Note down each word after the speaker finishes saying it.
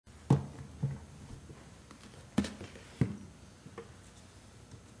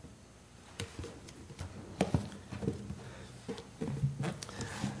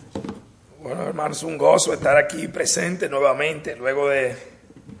hermanos, un gozo estar aquí presente nuevamente, luego de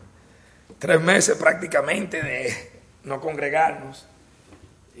 3 meses prácticamente de no congregarnos.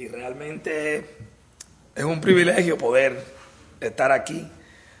 Y realmente es un privilegio poder estar aquí.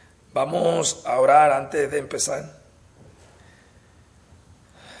 Vamos a orar antes de empezar.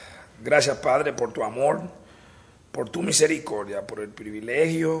 Gracias, Padre, por tu amor, por tu misericordia, por el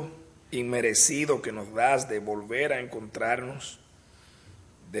privilegio inmerecido que nos das de volver a encontrarnos,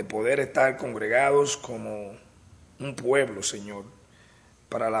 de poder estar congregados como un pueblo, Señor,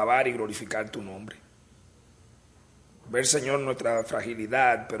 para alabar y glorificar tu nombre. Ver, Señor, nuestra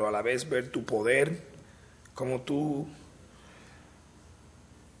fragilidad, pero a la vez ver tu poder, como tú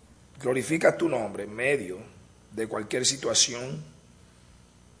glorificas tu nombre en medio de cualquier situación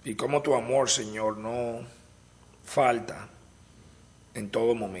y como tu amor, Señor, no falta en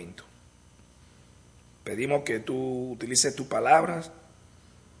todo momento. Pedimos que tú utilices tus palabras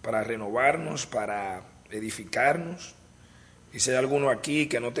para renovarnos, para edificarnos. Y si hay alguno aquí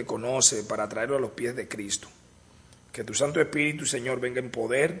que no te conoce, para traerlo a los pies de Cristo. Que tu Santo Espíritu, Señor, venga en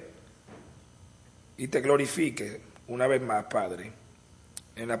poder y te glorifique una vez más, Padre,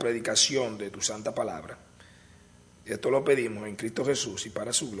 en la predicación de tu santa palabra. Y esto lo pedimos en Cristo Jesús y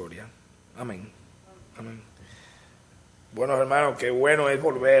para su gloria. Amén. Amén. Bueno, hermanos, qué bueno es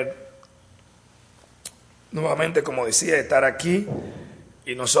volver nuevamente, como decía, estar aquí.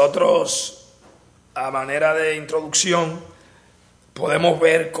 Y nosotros, a manera de introducción, podemos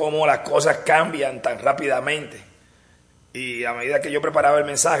ver cómo las cosas cambian tan rápidamente. Y a medida que yo preparaba el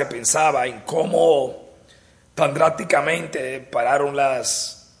mensaje, pensaba en cómo tan drásticamente pararon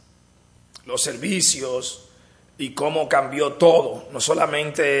los servicios y cómo cambió todo, no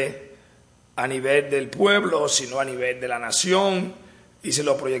solamente a nivel del pueblo, sino a nivel de la nación, y si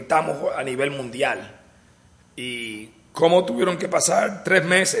lo proyectamos a nivel mundial. Y cómo tuvieron que pasar 3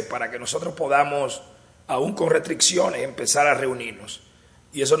 meses para que nosotros podamos, aún con restricciones, empezar a reunirnos.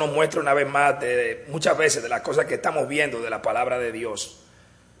 Y eso nos muestra una vez más, muchas veces, de las cosas que estamos viendo de la palabra de Dios.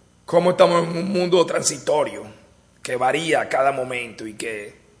 Cómo estamos en un mundo transitorio, que varía a cada momento y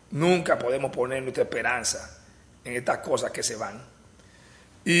que nunca podemos poner nuestra esperanza en estas cosas que se van.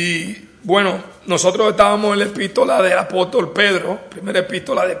 Y bueno, nosotros estábamos en la epístola del apóstol Pedro, primera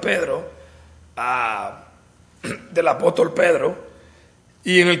epístola de Pedro, del apóstol Pedro,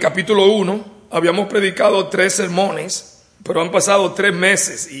 y en el capítulo 1 habíamos predicado 3 sermones, pero han pasado 3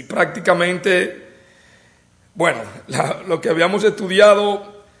 meses y prácticamente, bueno, lo que habíamos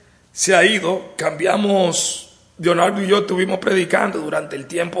estudiado se ha ido. Cambiamos, Leonardo y yo estuvimos predicando durante el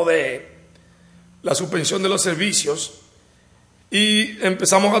tiempo de la suspensión de los servicios y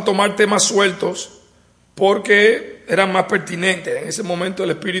empezamos a tomar temas sueltos porque eran más pertinentes. En ese momento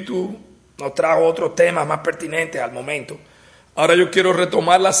el Espíritu nos trajo otros temas más pertinentes al momento. Ahora yo quiero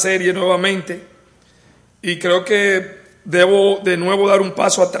retomar la serie nuevamente y creo que debo de nuevo dar un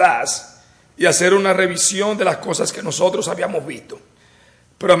paso atrás y hacer una revisión de las cosas que nosotros habíamos visto.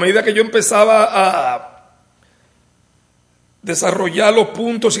 Pero a medida que yo empezaba a desarrollar los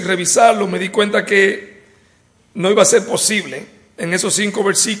puntos y revisarlos, me di cuenta que no iba a ser posible en esos 5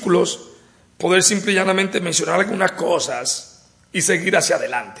 versículos poder simple y llanamente mencionar algunas cosas y seguir hacia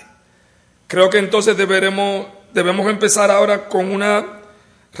adelante. Creo que entonces debemos empezar ahora con una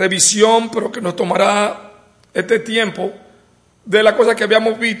revisión, pero que nos tomará este tiempo, de la cosa que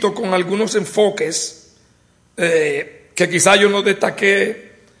habíamos visto con algunos enfoques que quizá yo no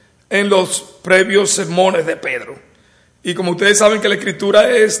destaqué en los previos sermones de Pedro. Y como ustedes saben que la escritura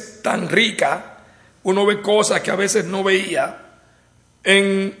es tan rica, uno ve cosas que a veces no veía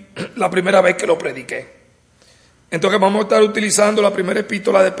en la primera vez que lo prediqué. Entonces vamos a estar utilizando la primera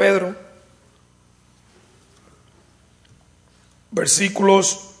epístola de Pedro,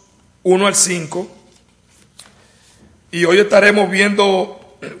 versículos 1 al 5. Y hoy estaremos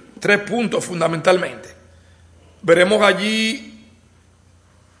viendo 3 puntos fundamentalmente. Veremos allí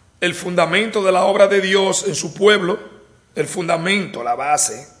el fundamento de la obra de Dios en su pueblo, el fundamento, la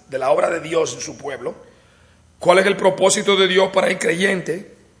base de la obra de Dios en su pueblo. Cuál es el propósito de Dios para el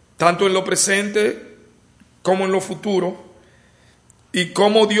creyente, tanto en lo presente como en lo futuro. Y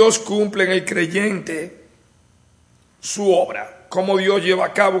cómo Dios cumple en el creyente su obra. Cómo Dios lleva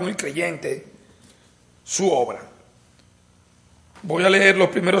a cabo en el creyente su obra. Voy a leer los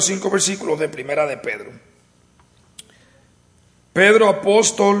primeros 5 versículos de primera de Pedro. Pedro,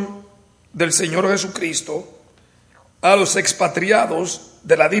 apóstol del Señor Jesucristo, a los expatriados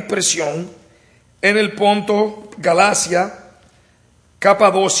de la dispersión en el Ponto, Galacia,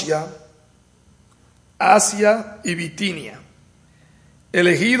 Capadocia, Asia y Bitinia,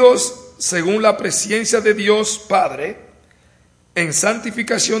 elegidos según la presciencia de Dios Padre, en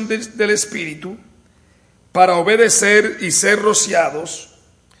santificación del Espíritu, para obedecer y ser rociados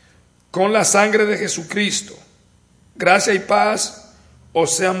con la sangre de Jesucristo. Gracia y paz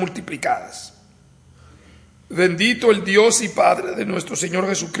os sean multiplicadas. Bendito el Dios y Padre de nuestro Señor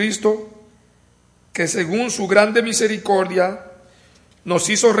Jesucristo, que según su grande misericordia nos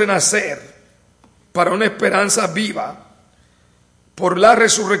hizo renacer para una esperanza viva por la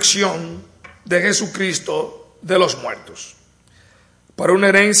resurrección de Jesucristo de los muertos, para una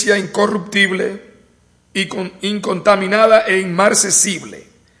herencia incorruptible y incontaminada e inmarcesible,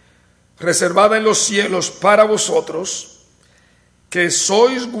 reservada en los cielos para vosotros, que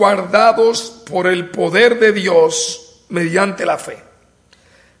sois guardados por el poder de Dios mediante la fe,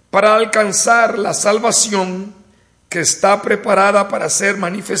 para alcanzar la salvación que está preparada para ser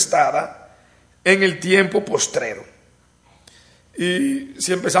manifestada en el tiempo postrero. Y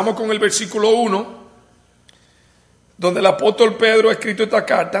si empezamos con el versículo 1, donde el apóstol Pedro ha escrito esta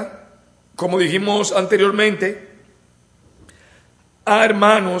carta, como dijimos anteriormente, a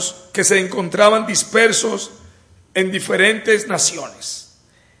hermanos que se encontraban dispersos en diferentes naciones.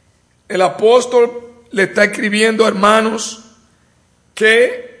 El apóstol le está escribiendo a hermanos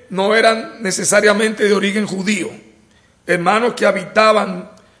que no eran necesariamente de origen judío, hermanos que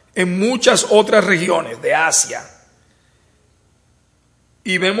habitaban en muchas otras regiones de Asia.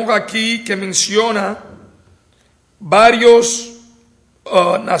 Y vemos aquí que menciona varios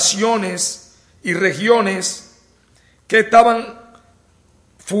naciones y regiones que estaban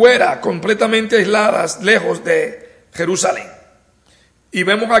fuera, completamente aisladas, lejos de Jerusalén. Y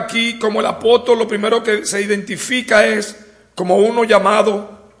vemos aquí como el apóstol lo primero que se identifica es como uno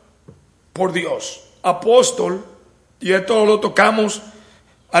llamado por Dios. Apóstol, y esto lo tocamos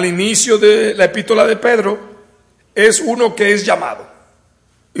al inicio de la epístola de Pedro, es uno que es llamado.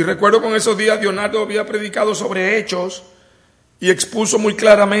 Y recuerdo con esos días Leonardo había predicado sobre Hechos y expuso muy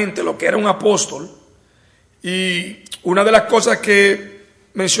claramente lo que era un apóstol. Y una de las cosas que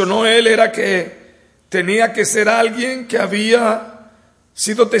mencionó él era que tenía que ser alguien que había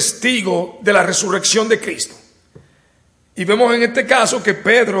sido testigo de la resurrección de Cristo. Y vemos en este caso que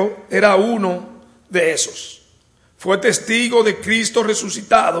Pedro era uno de esos. Fue testigo de Cristo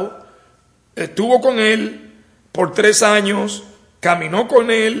resucitado, estuvo con él por 3 años, caminó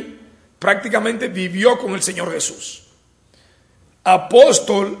con él, prácticamente vivió con el Señor Jesús.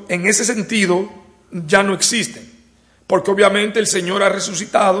 Apóstol en ese sentido ya no existen, porque obviamente el Señor ha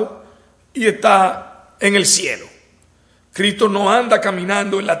resucitado y está en el cielo. Cristo no anda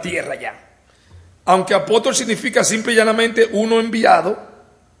caminando en la tierra ya. Aunque apóstol significa simple y llanamente uno enviado,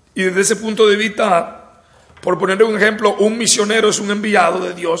 y desde ese punto de vista, por poner un ejemplo, un misionero es un enviado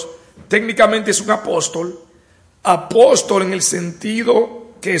de Dios, técnicamente es un apóstol. Apóstol en el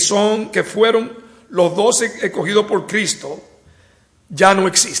sentido que fueron los 12 escogidos por Cristo, ya no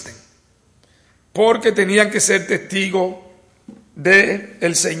existen, porque tenían que ser testigos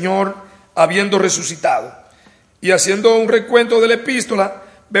del Señor habiendo resucitado. Y haciendo un recuento de la epístola,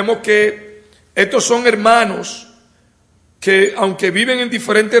 vemos que estos son hermanos que, aunque viven en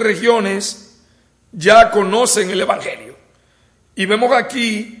diferentes regiones, ya conocen el Evangelio. Y vemos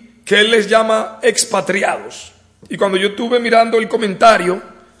aquí que él les llama expatriados. Y cuando yo estuve mirando el comentario,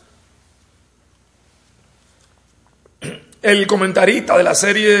 el comentarista de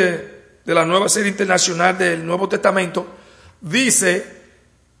la nueva serie internacional del Nuevo Testamento, dice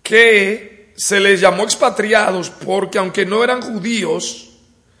que se les llamó expatriados porque aunque no eran judíos,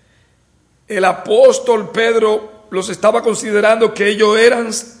 el apóstol Pedro los estaba considerando que ellos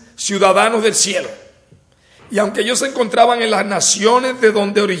eran ciudadanos del cielo. Y aunque ellos se encontraban en las naciones de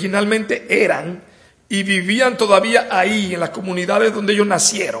donde originalmente eran y vivían todavía ahí, en las comunidades donde ellos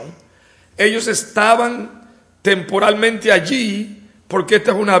nacieron, ellos estaban temporalmente allí porque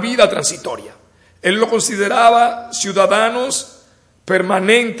esta es una vida transitoria. Él lo consideraba ciudadanos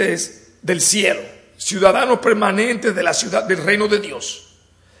permanentes del cielo, ciudadanos permanentes de la ciudad del reino de Dios.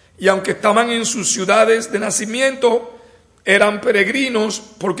 Y aunque estaban en sus ciudades de nacimiento, eran peregrinos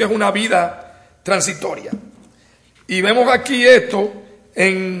porque es una vida transitoria. Y vemos aquí esto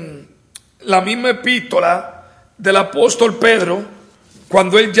en la misma epístola del apóstol Pedro,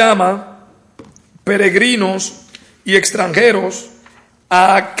 cuando él llama peregrinos y extranjeros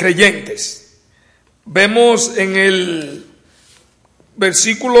a creyentes. Vemos en el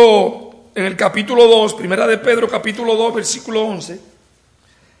capítulo 2, primera de Pedro, capítulo 2, versículo 11,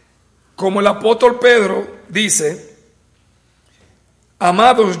 como el apóstol Pedro dice: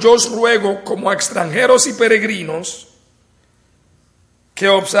 amados, yo os ruego como a extranjeros y peregrinos que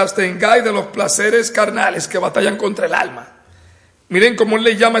os abstengáis de los placeres carnales que batallan contra el alma. Miren cómo él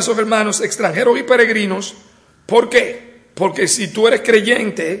le llama a esos hermanos extranjeros y peregrinos. ¿Por qué? Porque si tú eres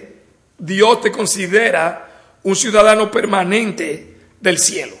creyente, Dios te considera un ciudadano permanente del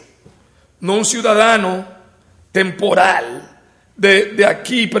cielo, no un ciudadano temporal de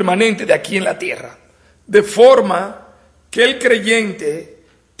aquí, permanente de aquí en la tierra. De forma que el creyente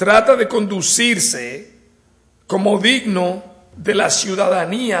trata de conducirse como digno de la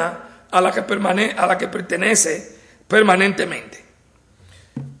ciudadanía a la que pertenece permanentemente.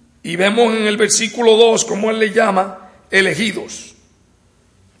 Y vemos en el versículo 2 cómo él le llama elegidos.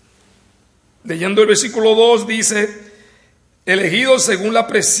 Leyendo el versículo 2 dice: elegidos según la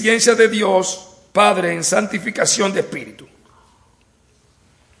presciencia de Dios Padre en santificación de espíritu.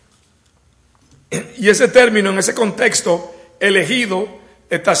 Y ese término, en ese contexto, elegido,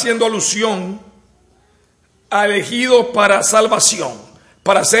 está haciendo alusión a elegidos para salvación,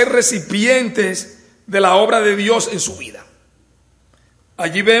 para ser recipientes de la obra de Dios en su vida.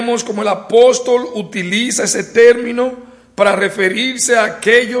 Allí vemos como el apóstol utiliza ese término para referirse a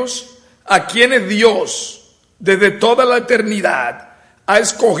aquellos a quienes Dios desde toda la eternidad ha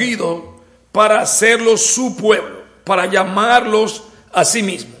escogido para hacerlos su pueblo, para llamarlos a sí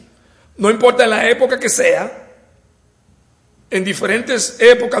mismo. No importa en la época que sea, en diferentes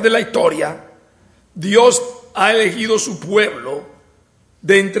épocas de la historia, Dios ha elegido su pueblo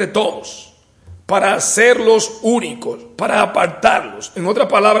de entre todos para hacerlos únicos, para apartarlos. En otras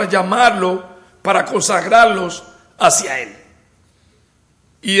palabras, llamarlos para consagrarlos hacia Él.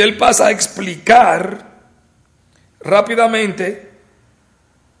 Y Él pasa a explicar rápidamente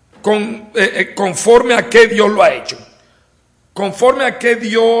conforme a qué Dios lo ha hecho, conforme a qué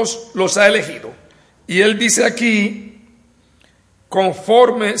Dios los ha elegido. Y Él dice aquí,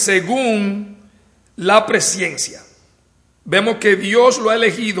 conforme, según la presciencia. Vemos que Dios lo ha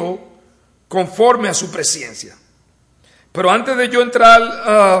elegido conforme a su presciencia. Pero antes de yo entrar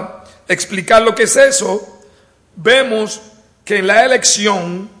a explicar lo que es eso, vemos que en la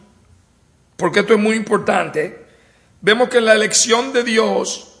elección, porque esto es muy importante, vemos que la elección de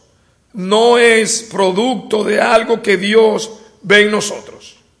Dios no es producto de algo que Dios ve en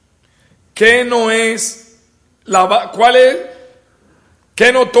nosotros. ¿Qué no es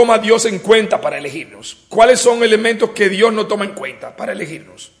 ¿Qué no toma Dios en cuenta para elegirnos? ¿Cuáles son elementos que Dios no toma en cuenta para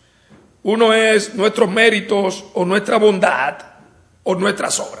elegirnos? Uno es nuestros méritos o nuestra bondad o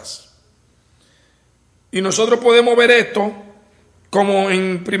nuestras obras. Y nosotros podemos ver esto como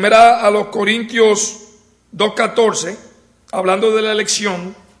en 1 Corintios 2:14, hablando de la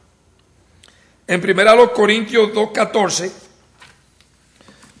elección. En 1 Corintios 2:14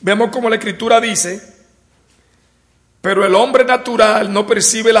 vemos como la Escritura dice: pero el hombre natural no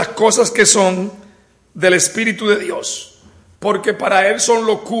percibe las cosas que son del Espíritu de Dios, porque para él son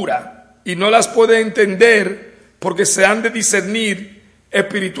locura y no las puede entender porque se han de discernir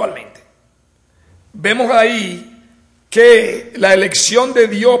espiritualmente. Vemos ahí que la elección de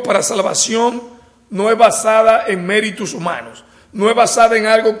Dios para salvación no es basada en méritos humanos, no es basada en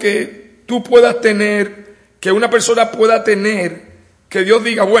algo que tú puedas tener, que una persona pueda tener, que Dios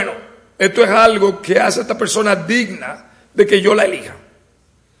diga, bueno, esto es algo que hace a esta persona digna de que yo la elija.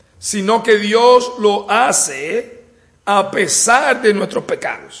 Sino que Dios lo hace a pesar de nuestros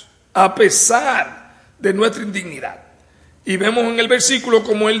pecados, a pesar de nuestra indignidad. Y vemos en el versículo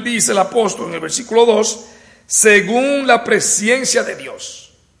como él dice, el apóstol, en el versículo 2, según la presciencia de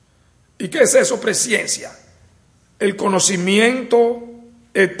Dios. ¿Y qué es eso, presciencia? El conocimiento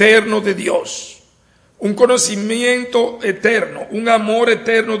eterno de Dios. Un conocimiento eterno, un amor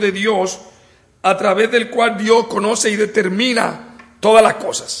eterno de Dios, a través del cual Dios conoce y determina todas las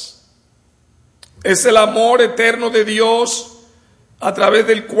cosas. Es el amor eterno de Dios a través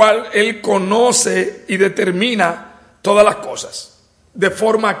del cual Él conoce y determina todas las cosas. De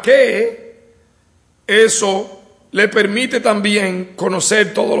forma que eso le permite también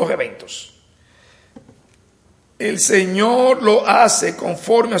conocer todos los eventos. El Señor lo hace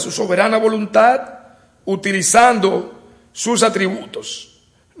conforme a su soberana voluntad, utilizando sus atributos,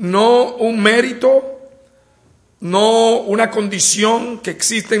 no un mérito, no una condición que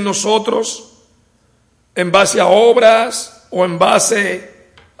existe en nosotros en base a obras o en base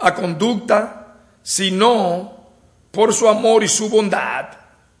a conducta, sino por su amor y su bondad,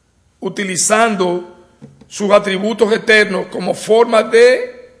 utilizando sus atributos eternos como forma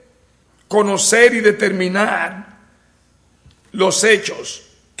de conocer y determinar los hechos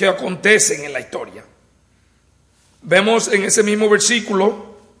que acontecen en la historia. Vemos en ese mismo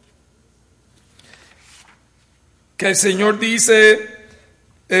versículo que el Señor dice,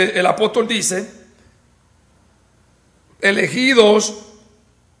 el apóstol dice, elegidos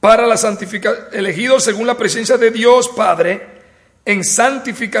para la santificación, elegidos según la presencia de Dios Padre, en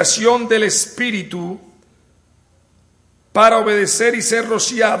santificación del Espíritu para obedecer y ser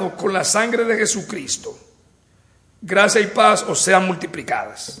rociados con la sangre de Jesucristo, gracia y paz os sean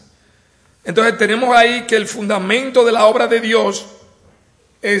multiplicadas. Entonces tenemos ahí que el fundamento de la obra de Dios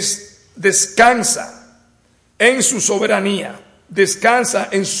descansa en su soberanía, descansa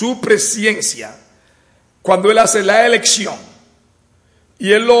en su presencia, cuando Él hace la elección.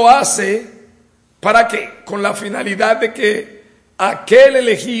 Y Él lo hace, ¿para qué? Con la finalidad de que aquel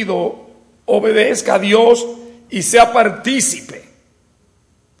elegido obedezca a Dios y sea partícipe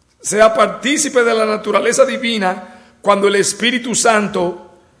de la naturaleza divina, cuando el Espíritu Santo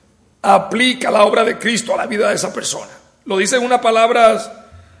aplica la obra de Cristo a la vida de esa persona. Lo dice en unas palabras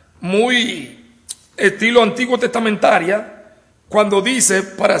muy estilo antiguo testamentaria, cuando dice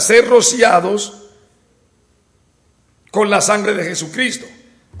para ser rociados con la sangre de Jesucristo.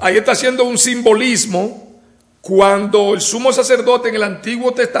 Ahí está haciendo un simbolismo cuando el sumo sacerdote en el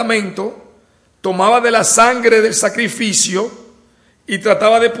Antiguo Testamento tomaba de la sangre del sacrificio y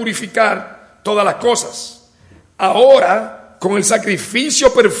trataba de purificar todas las cosas. Ahora, con el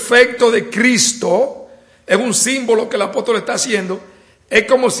sacrificio perfecto de Cristo, es un símbolo que el apóstol está haciendo. Es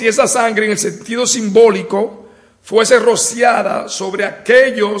como si esa sangre, en el sentido simbólico, fuese rociada sobre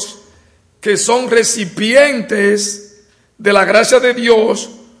aquellos que son recipientes de la gracia de Dios,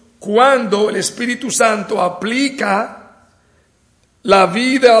 cuando el Espíritu Santo aplica la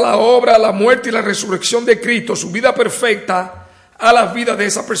vida, la obra, la muerte y la resurrección de Cristo, su vida perfecta, a las vidas de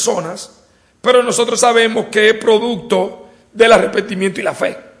esas personas. Pero nosotros sabemos que es producto del arrepentimiento y la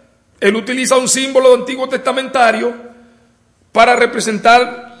fe. Él utiliza un símbolo antiguo testamentario para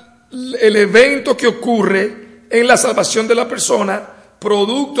representar el evento que ocurre en la salvación de la persona,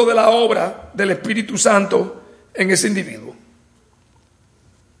 producto de la obra del Espíritu Santo en ese individuo.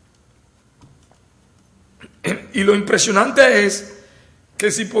 Y lo impresionante es que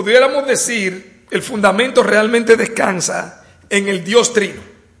si pudiéramos decir, el fundamento realmente descansa en el Dios Trino.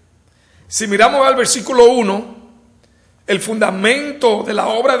 Si miramos al versículo 1, el fundamento de la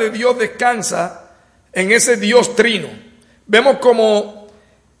obra de Dios descansa en ese Dios Trino. Vemos como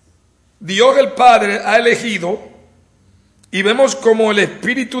Dios el Padre ha elegido, y vemos como el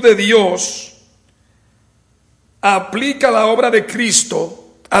Espíritu de Dios aplica la obra de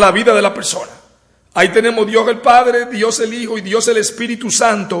Cristo a la vida de la persona. Ahí tenemos Dios el Padre, Dios el Hijo y Dios el Espíritu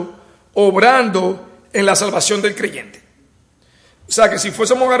Santo obrando en la salvación del creyente. O sea que si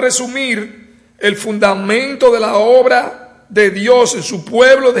fuésemos a resumir, el fundamento de la obra de Dios en su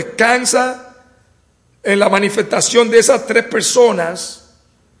pueblo descansa en la manifestación de esas tres personas,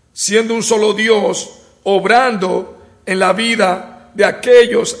 siendo un solo Dios, obrando en la vida de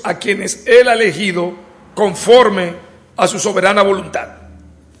aquellos a quienes Él ha elegido conforme a su soberana voluntad.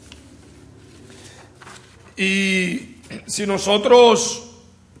 Y si nosotros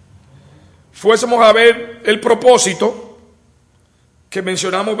fuésemos a ver el propósito que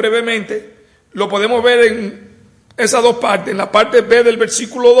mencionamos brevemente, lo podemos ver en esas dos partes. En la parte B del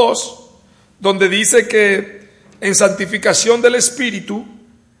versículo 2, donde dice que en santificación del Espíritu,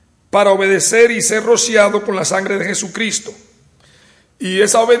 para obedecer y ser rociado con la sangre de Jesucristo. Y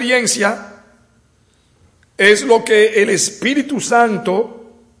esa obediencia es lo que el Espíritu Santo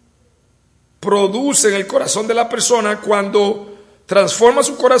produce en el corazón de la persona cuando transforma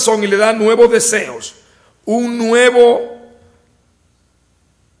su corazón y le da nuevos deseos, un nuevo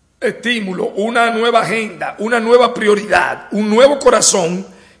estímulo, una nueva agenda, una nueva prioridad, un nuevo corazón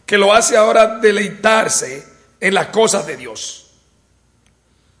que lo hace ahora deleitarse en las cosas de Dios.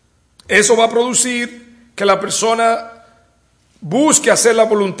 Eso va a producir que la persona busque hacer la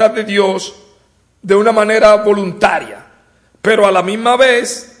voluntad de Dios de una manera voluntaria, pero a la misma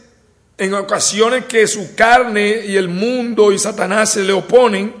vez, en ocasiones que su carne y el mundo y Satanás se le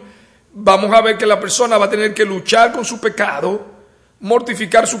oponen, vamos a ver que la persona va a tener que luchar con su pecado,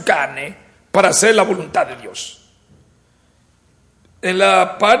 mortificar su carne para hacer la voluntad de Dios. En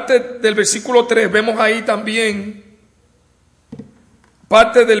la parte del versículo 3 vemos ahí también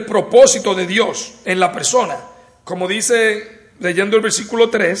parte del propósito de Dios en la persona. Como dice, leyendo el versículo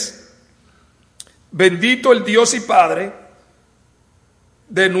 3, bendito el Dios y Padre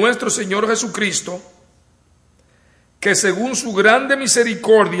de nuestro Señor Jesucristo, que según su grande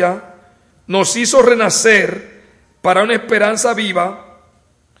misericordia nos hizo renacer para una esperanza viva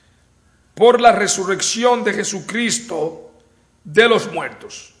por la resurrección de Jesucristo de los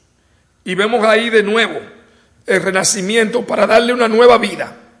muertos. Y vemos ahí de nuevo el renacimiento para darle una nueva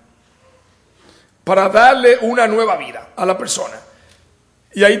vida, a la persona.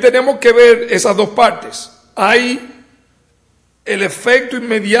 Y ahí tenemos que ver esas dos partes. Hay el efecto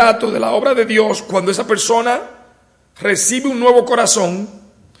inmediato de la obra de Dios cuando esa persona recibe un nuevo corazón,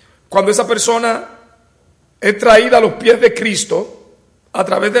 cuando esa persona es traída a los pies de Cristo a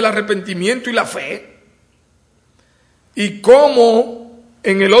través del arrepentimiento y la fe, y cómo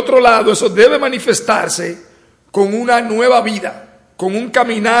en el otro lado eso debe manifestarse con una nueva vida, con un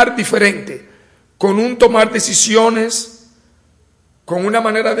caminar diferente, con un tomar decisiones, con una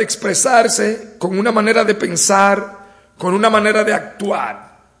manera de expresarse, con una manera de pensar, con una manera de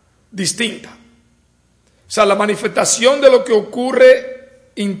actuar distinta. O sea, la manifestación de lo que ocurre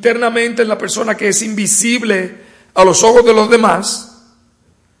internamente en la persona, que es invisible a los ojos de los demás,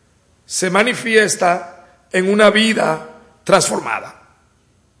 se manifiesta en una vida transformada.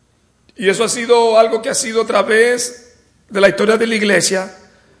 Y eso ha sido algo que ha sido a través de la historia de la iglesia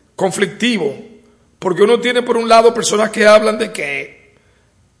conflictivo, porque uno tiene por un lado personas que hablan de que,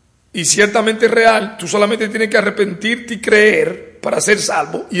 y ciertamente es real, tú solamente tienes que arrepentirte y creer para ser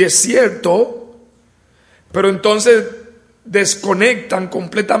salvo, y es cierto, pero entonces desconectan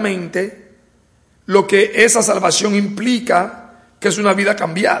completamente lo que esa salvación implica, que es una vida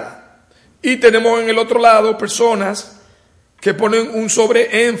cambiada. Y tenemos en el otro lado personas que ponen un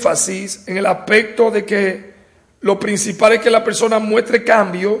sobreénfasis en el aspecto de que lo principal es que la persona muestre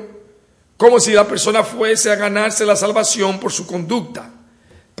cambio, como si la persona fuese a ganarse la salvación por su conducta.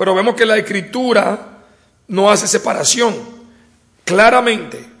 Pero vemos que la Escritura no hace separación.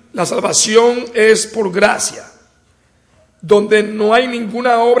 Claramente, la salvación es por gracia, donde no hay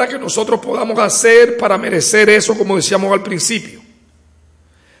ninguna obra que nosotros podamos hacer para merecer eso, como decíamos al principio.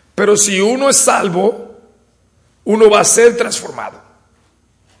 Pero si uno es salvo, uno va a ser transformado.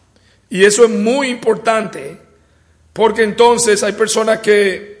 Y eso es muy importante, porque entonces hay personas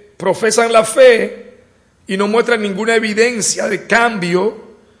que profesan la fe y no muestran ninguna evidencia de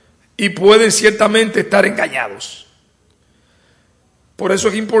cambio y pueden ciertamente estar engañados. Por eso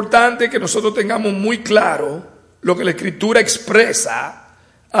es importante que nosotros tengamos muy claro lo que la Escritura expresa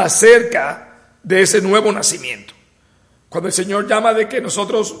acerca de ese nuevo nacimiento. Cuando el Señor llama de que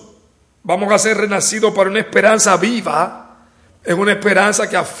nosotros vamos a ser renacidos para una esperanza viva, es una esperanza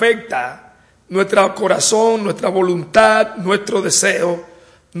que afecta nuestro corazón, nuestra voluntad, nuestro deseo,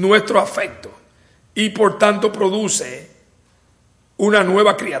 nuestro afecto, y por tanto produce una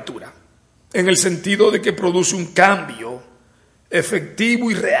nueva criatura, en el sentido de que produce un cambio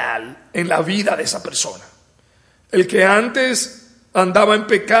efectivo y real en la vida de esa persona. El que antes andaba en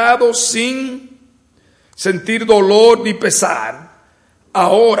pecado sin sentir dolor ni pesar,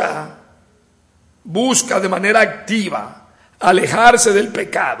 ahora busca de manera activa alejarse del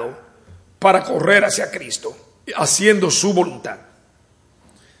pecado para correr hacia Cristo, haciendo su voluntad.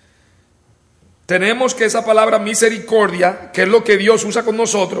 Tenemos que esa palabra misericordia, que es lo que Dios usa con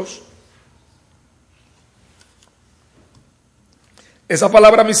nosotros, esa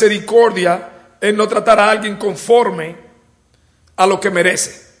palabra misericordia es no tratar a alguien conforme a lo que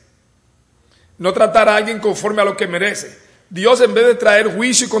merece. No tratar a alguien conforme a lo que merece. Dios, en vez de traer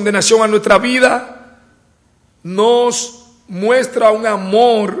juicio y condenación a nuestra vida, nos muestra un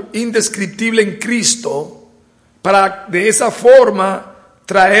amor indescriptible en Cristo para de esa forma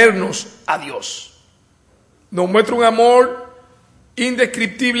traernos a Dios. Nos muestra un amor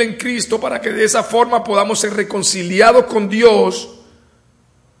indescriptible en Cristo para que de esa forma podamos ser reconciliados con Dios,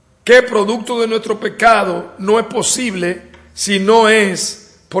 que producto de nuestro pecado no es posible si no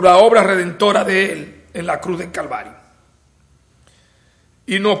es por la obra redentora de Él en la cruz del Calvario.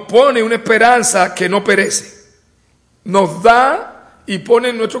 Y nos pone una esperanza que no perece. Nos da y pone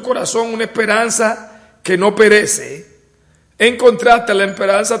en nuestro corazón una esperanza que no perece, en contraste a la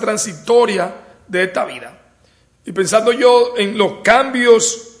esperanza transitoria de esta vida. Y pensando yo en los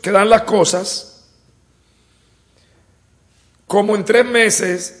cambios que dan las cosas, como en 3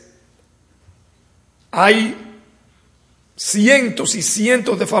 meses hay cientos y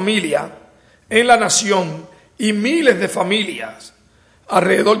cientos de familias en la nación y miles de familias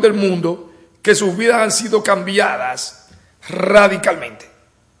alrededor del mundo que sus vidas han sido cambiadas radicalmente.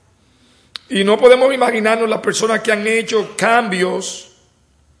 Y no podemos imaginarnos las personas que han hecho cambios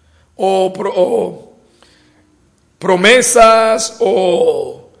o promesas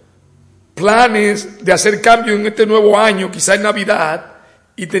o planes de hacer cambios en este nuevo año, quizá en Navidad,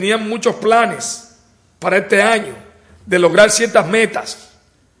 y tenían muchos planes para este año de lograr ciertas metas.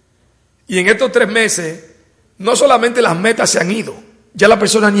 Y en estos 3 meses, no solamente las metas se han ido, ya la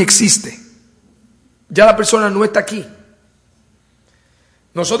persona ni existe, ya la persona no está aquí.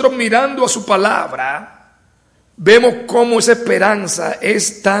 Nosotros, mirando a su palabra, vemos cómo esa esperanza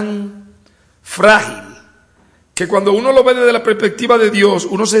es tan frágil, que cuando uno lo ve desde la perspectiva de Dios,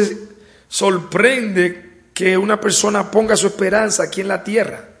 uno se sorprende que una persona ponga su esperanza aquí en la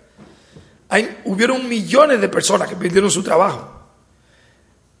tierra. Hubieron millones de personas que perdieron su trabajo.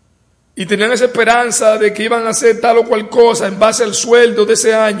 y tenían esa esperanza de que iban a hacer tal o cual cosa en base al sueldo de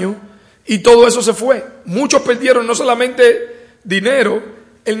ese año, y todo eso se fue. Muchos perdieron no solamente dinero,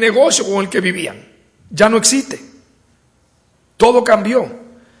 el negocio con el que vivían ya no existe. Todo cambió.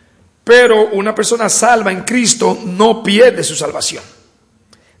 Pero una persona salva en Cristo no pierde su salvación.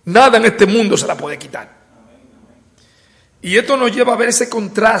 Nada en este mundo se la puede quitar. Y esto nos lleva a ver ese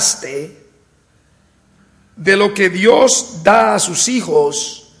contraste de lo que Dios da a sus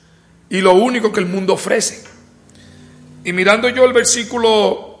hijos y lo único que el mundo ofrece. Y mirando yo el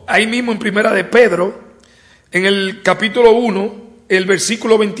versículo ahí mismo en Primera de Pedro, en el capítulo 1, el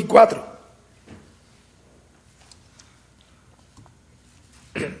versículo 24.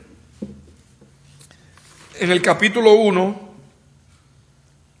 En el capítulo 1,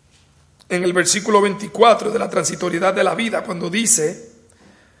 en el versículo 24 de la transitoriedad de la vida, cuando dice: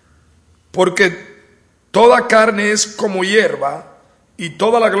 porque toda carne es como hierba, y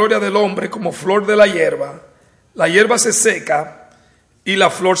toda la gloria del hombre como flor de la hierba se seca y la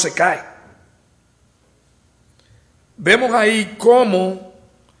flor se cae. Vemos ahí cómo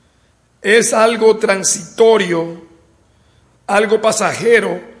es algo transitorio, algo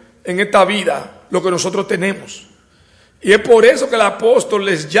pasajero en esta vida lo que nosotros tenemos. Y es por eso que el apóstol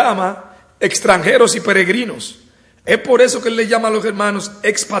les llama extranjeros y peregrinos. Es por eso que él les llama a los hermanos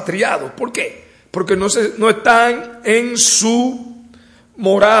expatriados. ¿Por qué? Porque no están en su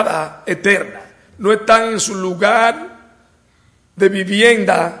morada eterna, no están en su lugar de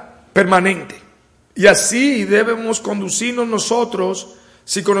vivienda permanente. Y así debemos conducirnos nosotros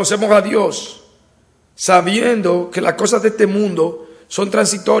si conocemos a Dios, sabiendo que las cosas de este mundo son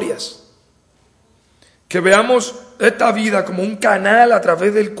transitorias. Que veamos esta vida como un canal a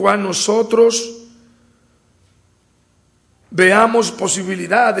través del cual nosotros veamos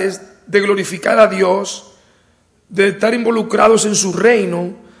posibilidades de glorificar a Dios, de estar involucrados en su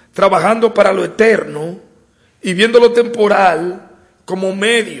reino, trabajando para lo eterno y viendo lo temporal como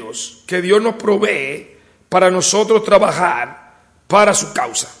medios que Dios nos provee para nosotros trabajar para su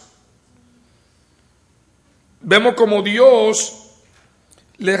causa. Vemos como Dios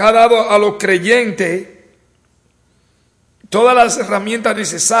les ha dado a los creyentes todas las herramientas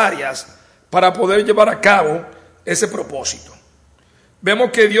necesarias para poder llevar a cabo ese propósito.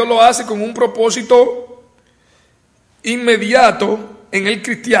 Vemos que Dios lo hace con un propósito inmediato en el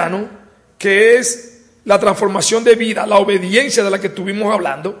cristiano, que es la transformación de vida, la obediencia de la que estuvimos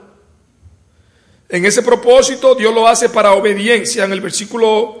hablando. En ese propósito Dios lo hace para obediencia en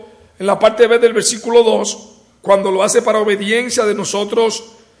la parte B del versículo 2, cuando lo hace para obediencia de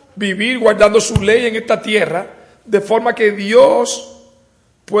nosotros vivir guardando su ley en esta tierra, de forma que Dios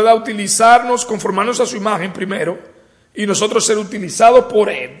pueda utilizarnos, conformarnos a su imagen primero, y nosotros ser utilizados por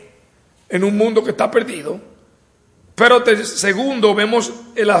Él en un mundo que está perdido. Pero segundo, vemos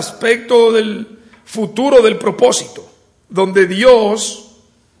el aspecto del futuro del propósito, donde Dios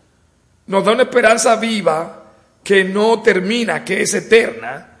nos da una esperanza viva que no termina, que es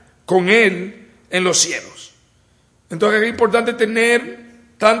eterna, con Él en los cielos. Entonces es importante tener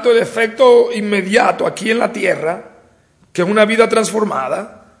tanto el efecto inmediato aquí en la tierra, que es una vida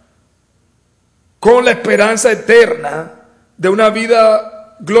transformada, con la esperanza eterna de una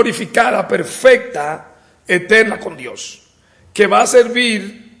vida glorificada, perfecta, eterna con Dios, que va a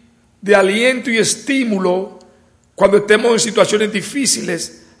servir de aliento y estímulo cuando estemos en situaciones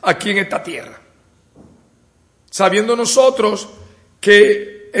difíciles aquí en esta tierra. Sabiendo nosotros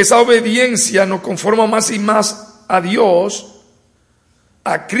que esa obediencia nos conforma más y más a Dios,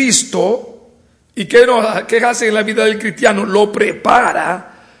 a Cristo, y ¿qué hace en la vida del cristiano? Lo prepara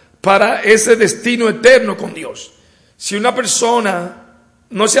para ese destino eterno con Dios. Si una persona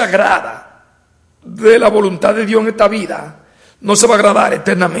no se agrada de la voluntad de Dios en esta vida, no se va a agradar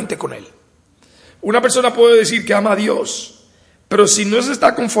eternamente con Él. Una persona puede decir que ama a Dios, pero si no se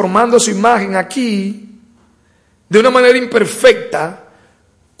está conformando a su imagen aquí, de una manera imperfecta,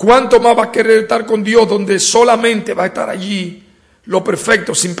 ¿cuánto más va a querer estar con Dios, donde solamente va a estar allí lo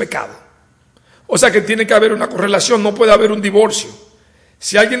perfecto, sin pecado? O sea que tiene que haber una correlación, no puede haber un divorcio.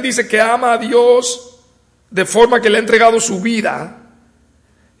 Si alguien dice que ama a Dios de forma que le ha entregado su vida,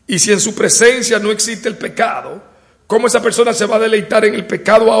 y si en su presencia no existe el pecado, ¿cómo esa persona se va a deleitar en el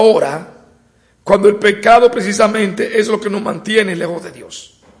pecado ahora, cuando el pecado precisamente es lo que nos mantiene lejos de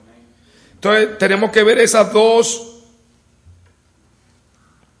Dios? Entonces tenemos que ver esas dos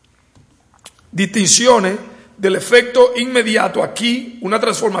distinciones del efecto inmediato aquí, una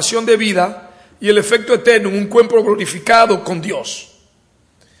transformación de vida, y el efecto eterno, un cuerpo glorificado con Dios.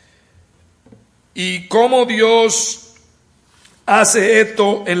 Y cómo Dios hace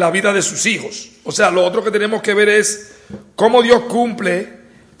esto en la vida de sus hijos. O sea, lo otro que tenemos que ver es cómo Dios cumple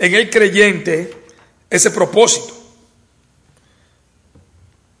en el creyente ese propósito.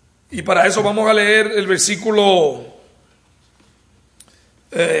 Y para eso vamos a leer el versículo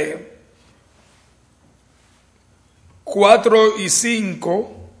 4 y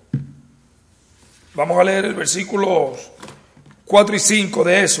 5. Vamos a leer el versículo 4 y 5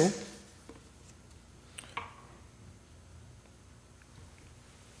 de eso.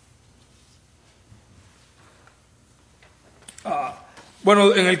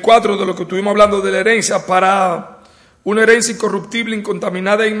 Bueno, en el 4 de lo que estuvimos hablando de la herencia, para una herencia incorruptible,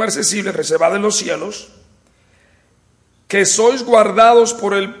 incontaminada e inmarcesible, reservada en los cielos, que sois guardados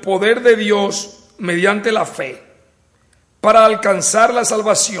por el poder de Dios mediante la fe, para alcanzar la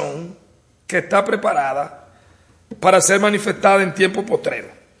salvación que está preparada para ser manifestada en tiempo postrero.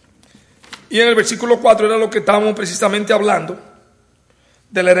 Y en el versículo 4 era lo que estábamos precisamente hablando,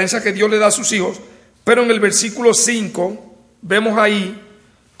 de la herencia que Dios le da a sus hijos, pero en el versículo 5 vemos ahí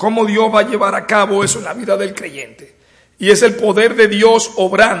cómo Dios va a llevar a cabo eso en la vida del creyente. Y es el poder de Dios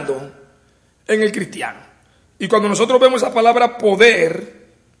obrando en el cristiano. Y cuando nosotros vemos esa palabra poder,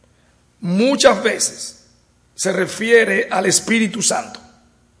 muchas veces se refiere al Espíritu Santo.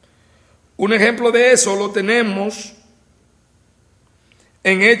 Un ejemplo de eso lo tenemos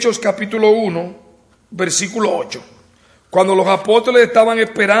en Hechos capítulo 1, versículo 8. Cuando los apóstoles estaban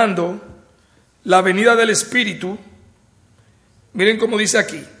esperando la venida del Espíritu, miren cómo dice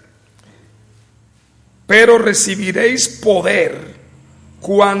aquí: pero recibiréis poder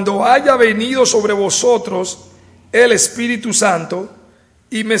cuando haya venido sobre vosotros el Espíritu Santo,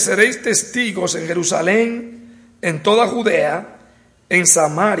 y me seréis testigos en Jerusalén, en toda Judea, en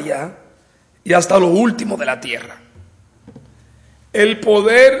Samaria y hasta lo último de la tierra. El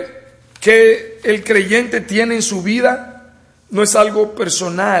poder que el creyente tiene en su vida no es algo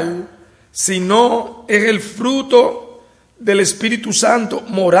personal, sino es el fruto del Espíritu Santo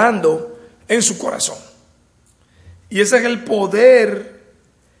morando en su corazón. Y ese es el poder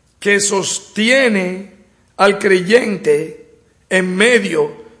que sostiene al creyente en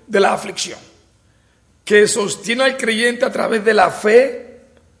medio de la aflicción, que sostiene al creyente a través de la fe,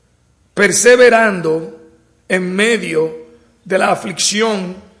 perseverando en medio de la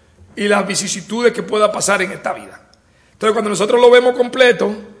aflicción y las vicisitudes que pueda pasar en esta vida. Entonces, cuando nosotros lo vemos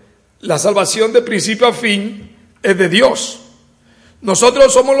completo, la salvación de principio a fin es de Dios.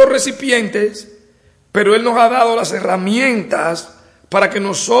 Nosotros somos los recipientes, pero Él nos ha dado las herramientas para que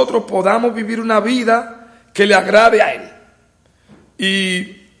nosotros podamos vivir una vida que le agrade a Él.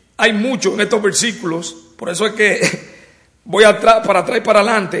 Y hay mucho en estos versículos, por eso es que voy para atrás y para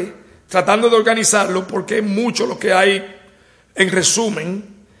adelante, tratando de organizarlo, porque es mucho lo que hay en resumen.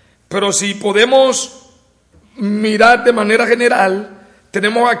 Pero si podemos mirar de manera general,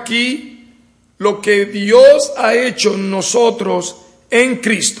 tenemos aquí lo que Dios ha hecho en nosotros en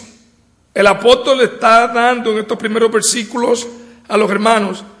Cristo. El apóstol le está dando en estos primeros versículos a los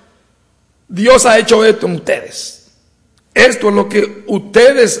hermanos: Dios ha hecho esto en ustedes. Esto es lo que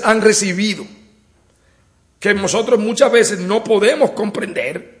ustedes han recibido, que nosotros muchas veces no podemos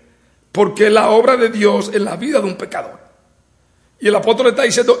comprender, porque es la obra de Dios en la vida de un pecador. Y el apóstol le está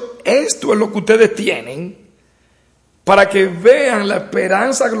diciendo: esto es lo que ustedes tienen, para que vean la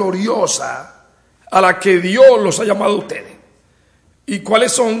esperanza gloriosa a la que Dios los ha llamado a ustedes. ¿Y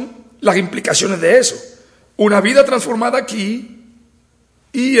cuáles son las implicaciones de eso? Una vida transformada aquí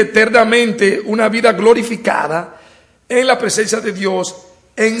y eternamente una vida glorificada en la presencia de Dios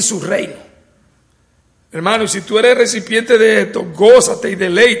en su reino. Hermano, y si tú eres recipiente de esto, gózate y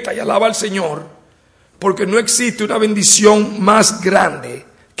deleita y alaba al Señor, porque no existe una bendición más grande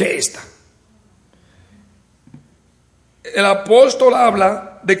que esta. El apóstol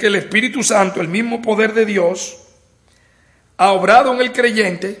habla de que el Espíritu Santo, el mismo poder de Dios, ha obrado en el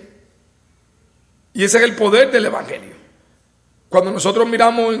creyente, y ese es el poder del Evangelio. Cuando nosotros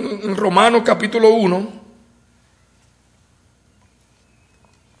miramos en Romanos capítulo 1,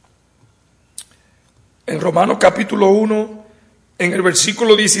 en Romanos capítulo 1, en el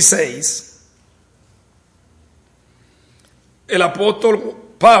versículo 16, el apóstol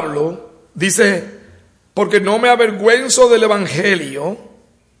Pablo dice: porque no me avergüenzo del Evangelio,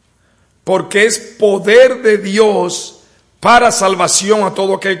 porque es poder de Dios para salvación a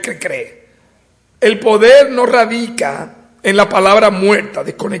todo aquel que cree. El poder no radica en la palabra muerta,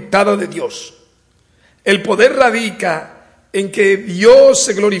 desconectada de Dios. El poder radica en que Dios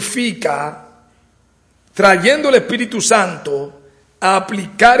se glorifica trayendo el Espíritu Santo a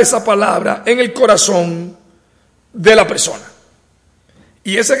aplicar esa palabra en el corazón de la persona.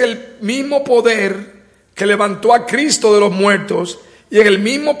 Y ese es el mismo poder que levantó a Cristo de los muertos, y es el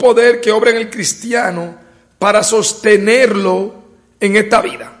mismo poder que obra en el cristiano para sostenerlo en esta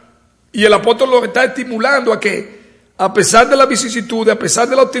vida. Y el apóstol lo está estimulando a que, a pesar de la vicisitud, a pesar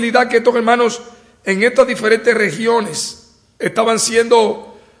de la hostilidad que estos hermanos en estas diferentes regiones estaban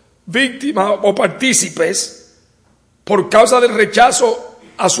siendo víctimas o partícipes por causa del rechazo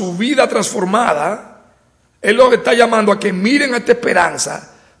a su vida transformada, Él los está llamando a que miren a esta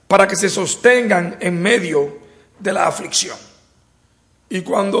esperanza para que se sostengan en medio de la aflicción. Y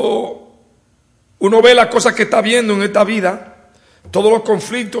cuando uno ve las cosas que está viendo en esta vida, todos los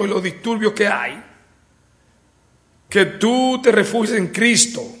conflictos y los disturbios que hay, que tú te refugies en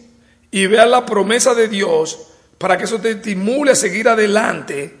Cristo y veas la promesa de Dios para que eso te estimule a seguir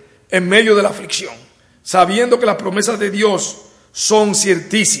adelante en medio de la aflicción, sabiendo que las promesas de Dios son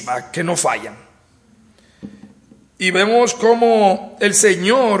ciertísimas, que no fallan. Y vemos cómo el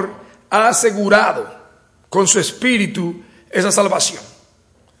Señor ha asegurado con su Espíritu esa salvación.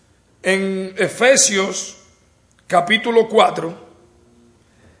 En Efesios capítulo 4,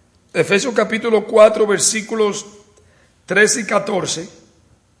 versículos 13 y 14,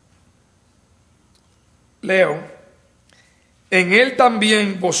 leo: en Él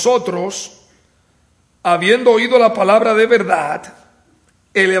también vosotros, habiendo oído la palabra de verdad,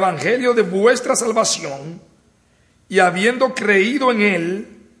 el evangelio de vuestra salvación, y habiendo creído en Él,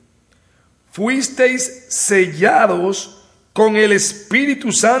 fuisteis sellados con el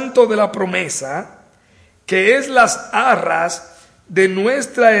Espíritu Santo de la promesa, que es las arras de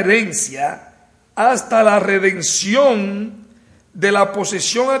nuestra herencia hasta la redención de la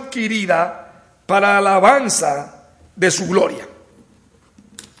posesión adquirida para alabanza de su gloria.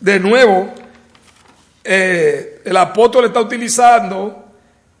 De nuevo, el apóstol está utilizando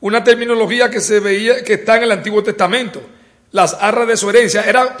una terminología que se veía que está en el Antiguo Testamento. Las arras de su herencia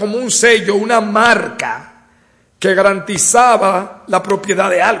era como un sello, una marca que garantizaba la propiedad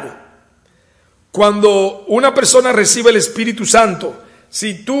de algo. Cuando una persona recibe el Espíritu Santo,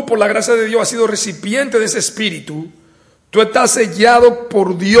 si tú por la gracia de Dios has sido recipiente de ese Espíritu, tú estás sellado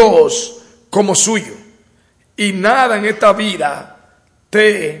por Dios como suyo, y nada en esta vida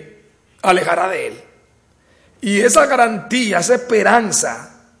te alejará de Él. Y esa garantía, esa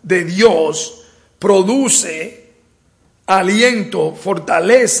esperanza de Dios produce aliento,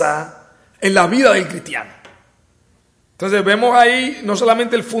 fortaleza en la vida del cristiano. Entonces vemos ahí no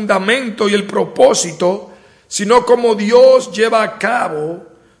solamente el fundamento y el propósito, sino cómo Dios lleva a cabo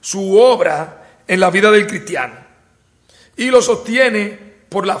su obra en la vida del cristiano. Y lo sostiene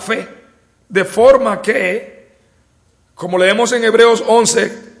por la fe, de forma que, como leemos en Hebreos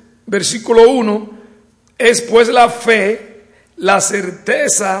 11, versículo 1, es pues la fe, la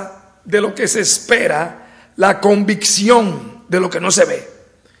certeza de lo que se espera, la convicción de lo que no se ve.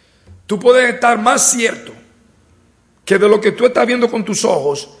 Tú puedes estar más cierto que de lo que tú estás viendo con tus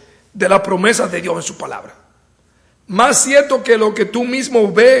ojos, de las promesas de Dios en su palabra. Más cierto que lo que tú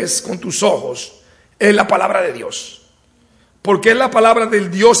mismo ves con tus ojos es la palabra de Dios. Porque es la palabra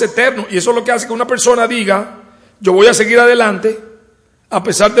del Dios eterno. Y eso es lo que hace que una persona diga: yo voy a seguir adelante a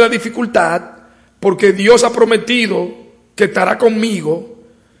pesar de la dificultad, porque Dios ha prometido que estará conmigo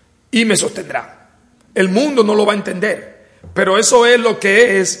y me sostendrá. El mundo no lo va a entender, pero eso es lo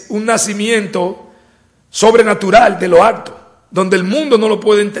que es un nacimiento sobrenatural de lo alto, donde el mundo no lo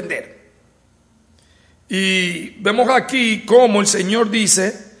puede entender. Y vemos aquí cómo el Señor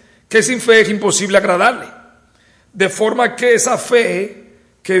dice que sin fe es imposible agradarle, de forma que esa fe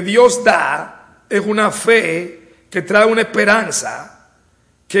que Dios da es una fe que trae una esperanza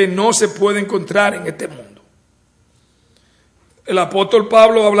que no se puede encontrar en este mundo. El apóstol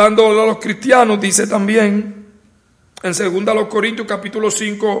Pablo, hablando a los cristianos, dice también en 2 Corintios capítulo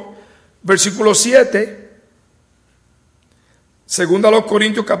 5 versículo 7, 2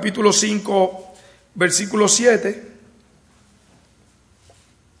 Corintios capítulo 5 versículo 7,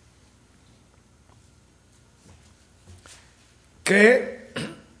 que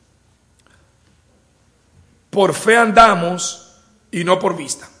por fe andamos y no por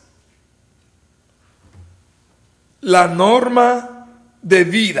vista. La norma de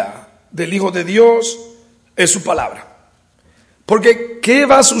vida del Hijo de Dios es su palabra. Porque ¿qué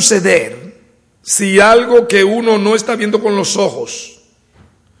va a suceder si algo que uno no está viendo con los ojos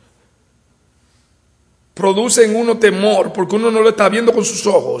produce en uno temor, porque uno no lo está viendo con sus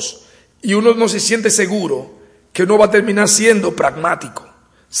ojos y uno no se siente seguro, que uno va a terminar siendo pragmático,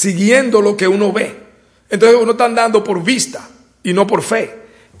 siguiendo lo que uno ve? Entonces uno está andando por vista y no por fe.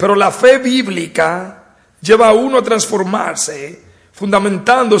 Pero la fe bíblica lleva a uno a transformarse,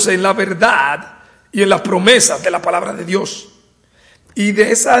 fundamentándose en la verdad y en las promesas de la palabra de Dios. Y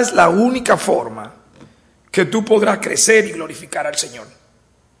de esa es la única forma que tú podrás crecer y glorificar al Señor.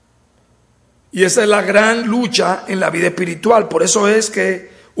 Y esa es la gran lucha en la vida espiritual. Por eso es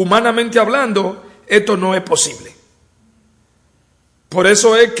que, humanamente hablando, esto no es posible. Por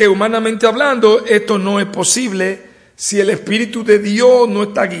eso es que, humanamente hablando, esto no es posible si el Espíritu de Dios no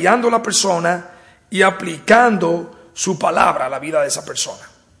está guiando a la persona y aplicando su palabra a la vida de esa persona.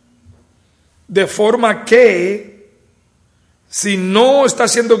 De forma que, si no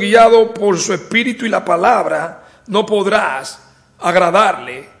estás siendo guiado por su Espíritu y la palabra, no podrás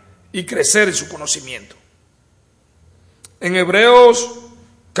agradarle y crecer en su conocimiento. En Hebreos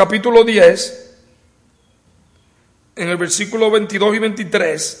capítulo 10, en el versículo 22 y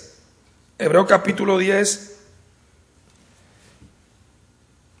 23, Hebreos capítulo 10,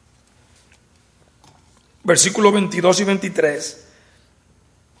 versículos 22 y 23,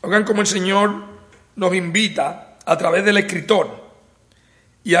 oigan cómo el Señor nos invita a través del escritor.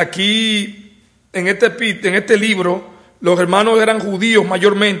 Y aquí, en este libro, los hermanos eran judíos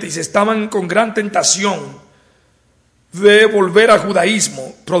mayormente y se estaban con gran tentación de volver al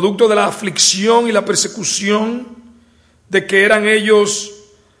judaísmo, producto de la aflicción y la persecución de que eran ellos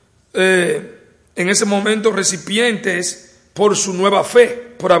en ese momento recipientes por su nueva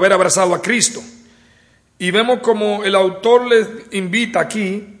fe, por haber abrazado a Cristo. Y vemos como el autor les invita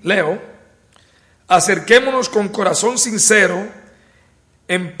aquí, leo: acerquémonos con corazón sincero,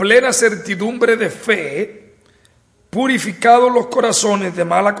 en plena certidumbre de fe, purificados los corazones de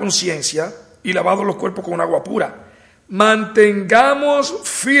mala conciencia y lavados los cuerpos con agua pura. Mantengamos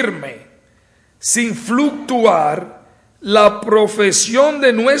firme, sin fluctuar, la profesión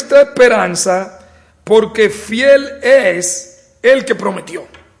de nuestra esperanza, porque fiel es el que prometió.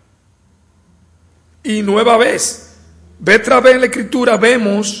 Y nueva vez en la Escritura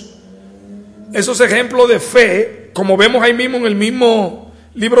vemos esos ejemplos de fe, como vemos ahí mismo en el mismo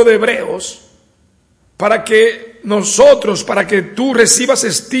libro de Hebreos, para que tú recibas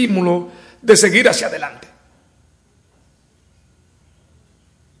estímulo de seguir hacia adelante.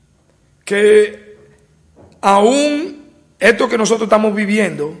 Que aún esto que nosotros estamos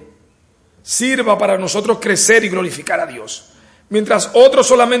viviendo sirva para nosotros crecer y glorificar a Dios. Mientras otros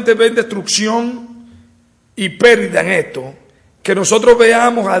solamente ven destrucción y pérdida en esto, que nosotros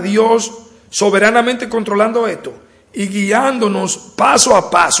veamos a Dios soberanamente controlando esto y guiándonos paso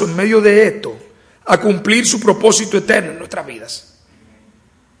a paso en medio de esto a cumplir su propósito eterno en nuestras vidas.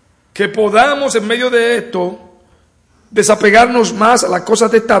 Que podamos en medio de esto desapegarnos más a las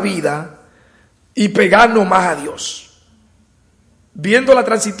cosas de esta vida y pegarnos más a Dios. Viendo la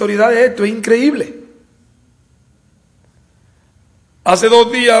transitoriedad de esto es increíble. Hace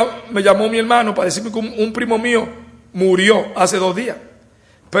 2 días me llamó mi hermano para decirme que un primo mío murió hace 2 días.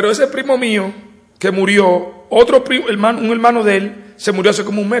 Pero ese primo mío que murió, un hermano de él, se murió hace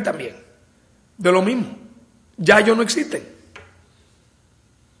como 1 mes también. De lo mismo. Ya ellos no existen.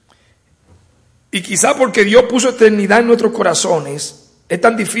 Y quizá porque Dios puso eternidad en nuestros corazones, es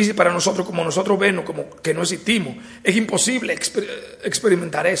tan difícil para nosotros como nosotros vernos como que no existimos. Es imposible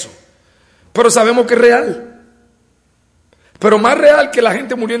experimentar eso. Pero sabemos que es real. Pero más real que la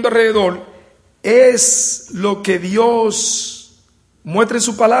gente muriendo alrededor es lo que Dios muestra en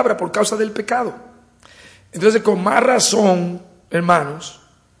su palabra por causa del pecado. Entonces, con más razón, hermanos,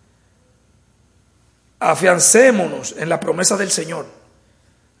 afiancémonos en la promesa del Señor,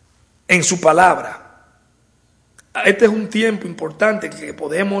 en su palabra. Este es un tiempo importante que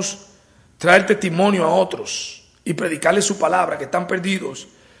podemos traer testimonio a otros y predicarles su palabra, que están perdidos.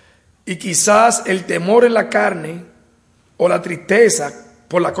 Y quizás el temor en la carne o la tristeza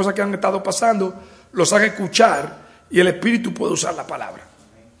por las cosas que han estado pasando los haga escuchar y el Espíritu puede usar la palabra.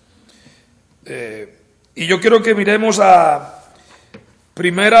 Y yo quiero que miremos a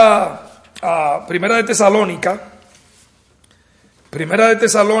Primera de Tesalónica. Primera de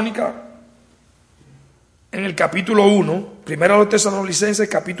Tesalónica, en el capítulo 1, Primera de los Tesalonicenses,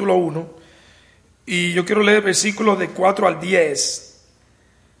 capítulo 1, y yo quiero leer versículos de 4 al 10,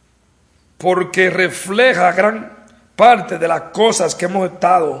 porque refleja gran parte de las cosas que hemos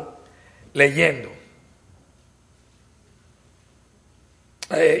estado leyendo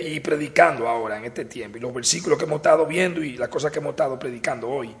y predicando ahora en este tiempo, y los versículos que hemos estado viendo y las cosas que hemos estado predicando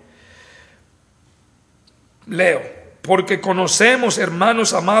hoy. Leo: porque conocemos,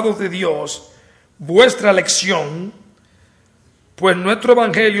 hermanos amados de Dios, vuestra elección, pues nuestro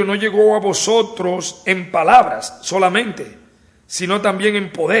evangelio no llegó a vosotros en palabras solamente, sino también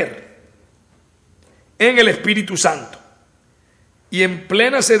en poder, en el Espíritu Santo, y en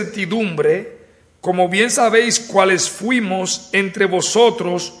plena certidumbre, como bien sabéis cuáles fuimos entre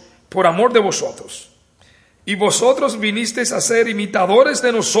vosotros por amor de vosotros. Y vosotros vinisteis a ser imitadores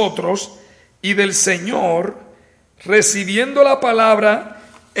de nosotros y del Señor, recibiendo la palabra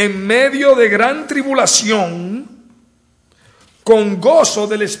en medio de gran tribulación con gozo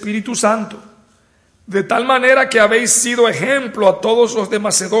del Espíritu Santo, de tal manera que habéis sido ejemplo a todos los de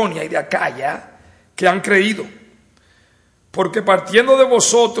Macedonia y de Acaya que han creído. Porque partiendo de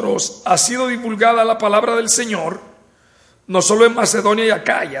vosotros ha sido divulgada la palabra del Señor, no solo en Macedonia y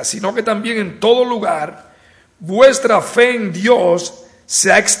Acaya, sino que también en todo lugar vuestra fe en Dios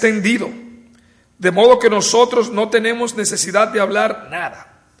se ha extendido, de modo que nosotros no tenemos necesidad de hablar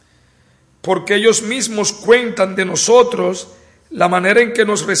nada, porque ellos mismos cuentan de nosotros la manera en que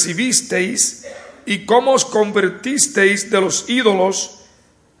nos recibisteis y cómo os convertisteis de los ídolos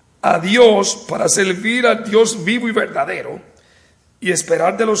a Dios para servir al Dios vivo y verdadero y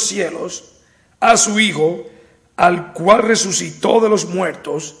esperar de los cielos a su Hijo, al cual resucitó de los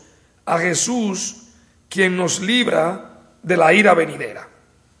muertos, a Jesús, quien nos libra de la ira venidera.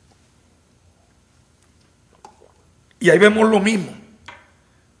 Y ahí vemos lo mismo.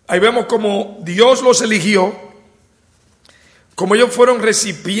 Ahí vemos cómo Dios los eligió, cómo ellos fueron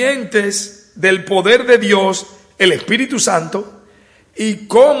recipientes del poder de Dios, el Espíritu Santo, y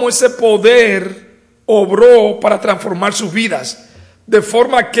cómo ese poder obró para transformar sus vidas, de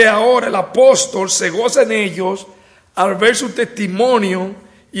forma que ahora el apóstol se goza en ellos al ver su testimonio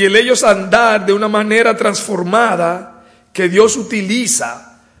y el ellos andar de una manera transformada que Dios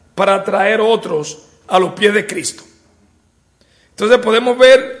utiliza para atraer otros a los pies de Cristo. Entonces podemos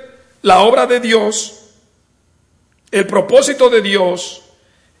ver la obra de Dios, el propósito de Dios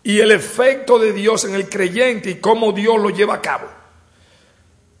y el efecto de Dios en el creyente y cómo Dios lo lleva a cabo.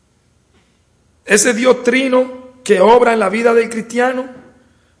 Ese Dios trino que obra en la vida del cristiano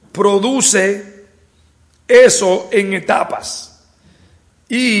produce eso en etapas.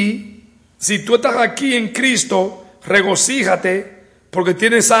 Y si tú estás aquí en Cristo, regocíjate porque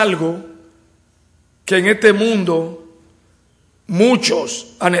tienes algo que en este mundo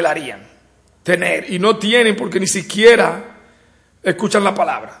muchos anhelarían tener y no tienen porque ni siquiera escuchan la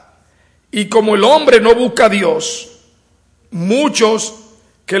palabra. Y como el hombre no busca a Dios, muchos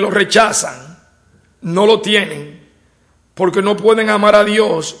que lo rechazan no lo tienen porque no pueden amar a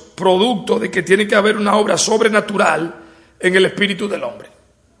Dios, producto de que tiene que haber una obra sobrenatural en el espíritu del hombre.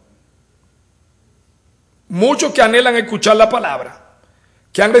 Muchos que anhelan escuchar la palabra,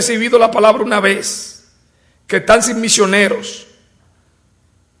 que han recibido la palabra una vez, que están sin misioneros,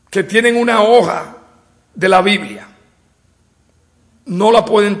 que tienen una hoja de la Biblia, no la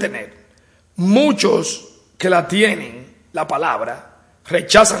pueden tener. Muchos que la tienen, la palabra,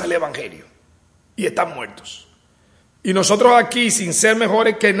 rechazan el evangelio y están muertos. Y nosotros aquí, sin ser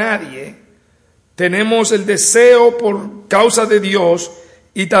mejores que nadie, tenemos el deseo por causa de Dios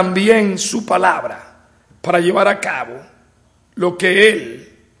y también su palabra para llevar a cabo lo que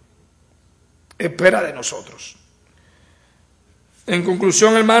Él espera de nosotros. En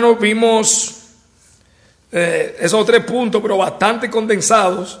conclusión, hermanos, vimos esos 3 puntos, pero bastante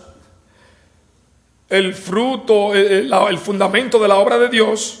condensados. El fruto, el fundamento de la obra de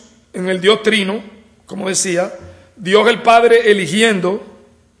Dios en el Dios trino, como decía, Dios el Padre eligiendo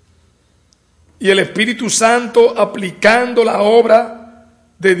y el Espíritu Santo aplicando la obra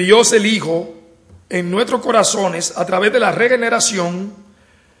de Dios el Hijo en nuestros corazones a través de la regeneración,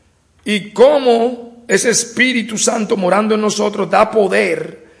 y cómo ese Espíritu Santo morando en nosotros da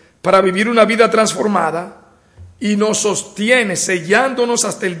poder para vivir una vida transformada y nos sostiene sellándonos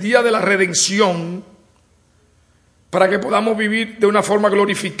hasta el día de la redención para que podamos vivir de una forma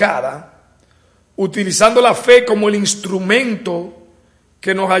glorificada, utilizando la fe como el instrumento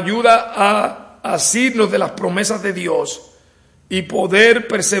que nos ayuda a asirnos de las promesas de Dios y poder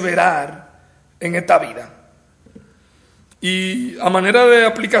perseverar en esta vida. Y a manera de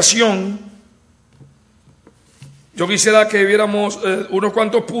aplicación, yo quisiera que viéramos unos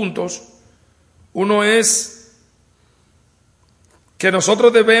cuantos puntos. Uno es que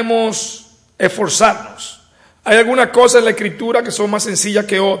nosotros debemos esforzarnos. Hay algunas cosas en la Escritura que son más sencillas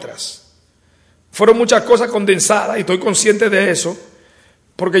que otras. Fueron muchas cosas condensadas y estoy consciente de eso,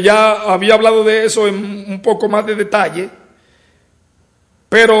 porque ya había hablado de eso en un poco más de detalle,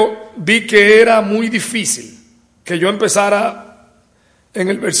 pero vi que era muy difícil que yo empezara en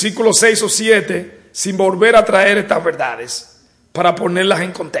el versículo 6 o 7 sin volver a traer estas verdades para ponerlas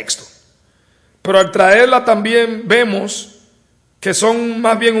en contexto. Pero al traerlas también vemos que son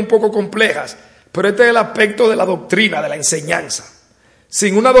más bien un poco complejas, pero este es el aspecto de la doctrina, de la enseñanza.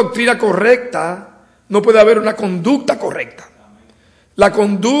 Sin una doctrina correcta no puede haber una conducta correcta. La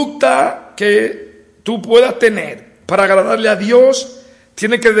conducta que tú puedas tener para agradarle a Dios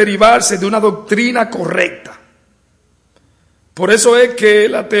tiene que derivarse de una doctrina correcta. Por eso es que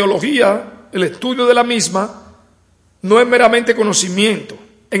la teología, el estudio de la misma, no es meramente conocimiento,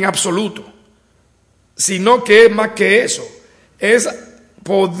 en absoluto, sino que es más que eso. Es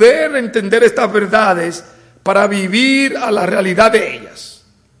poder entender estas verdades para vivir a la realidad de ellas.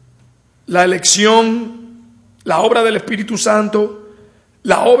 La elección, la obra del Espíritu Santo,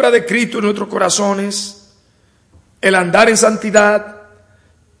 la obra de Cristo en nuestros corazones, el andar en santidad,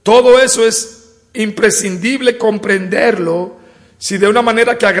 todo eso es imprescindible comprenderlo si de una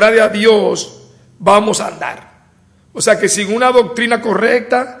manera que agrade a Dios vamos a andar. O sea que sin una doctrina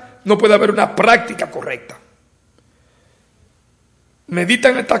correcta no puede haber una práctica correcta. Medita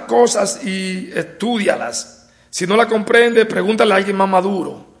en estas cosas y estúdialas. Si no la comprende, pregúntale a alguien más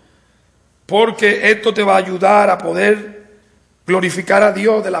maduro, porque esto te va a ayudar a poder glorificar a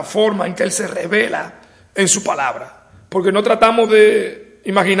Dios de la forma en que Él se revela en su palabra. Porque no tratamos de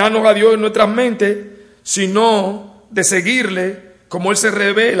imaginarnos a Dios en nuestras mentes, sino de seguirle como Él se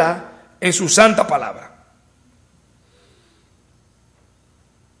revela en su santa palabra.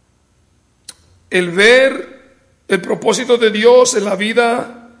 El ver el propósito de Dios en la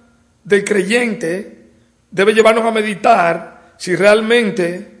vida del creyente debe llevarnos a meditar si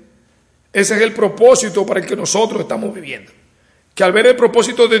realmente ese es el propósito para el que nosotros estamos viviendo. Que al ver el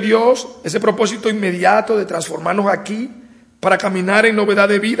propósito de Dios, ese propósito inmediato de transformarnos aquí para caminar en novedad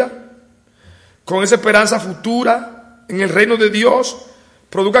de vida, con esa esperanza futura en el reino de Dios,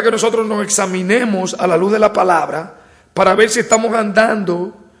 produzca que nosotros nos examinemos a la luz de la palabra para ver si estamos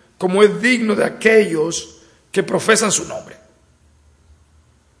andando como es digno de aquellos que profesan su nombre.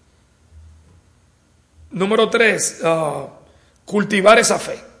 Número 3, cultivar esa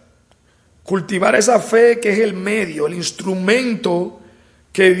fe. Cultivar esa fe que es el medio, el instrumento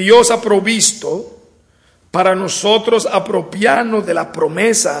que Dios ha provisto para nosotros apropiarnos de las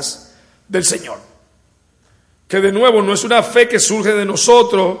promesas del Señor. Que de nuevo no es una fe que surge de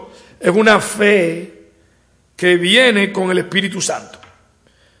nosotros, es una fe que viene con el Espíritu Santo.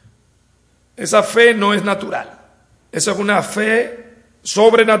 Esa fe no es natural, esa es una fe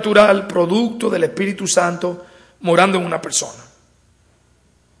sobrenatural, producto del Espíritu Santo morando en una persona.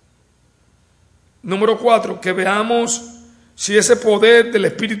 Número 4, que veamos si ese poder del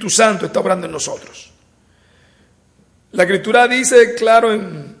Espíritu Santo está obrando en nosotros. La Escritura dice, claro,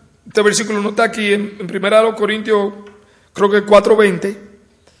 en este versículo no está aquí, en 1 Corintios, creo que 4:20,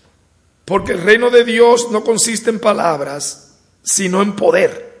 porque el reino de Dios no consiste en palabras, sino en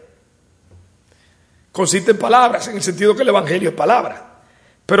poder. Consiste en palabras, en el sentido que el Evangelio es palabra.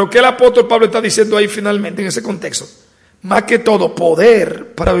 Pero ¿qué el apóstol Pablo está diciendo ahí finalmente en ese contexto? Más que todo,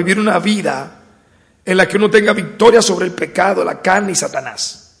 poder para vivir una vida en la que uno tenga victoria sobre el pecado, la carne y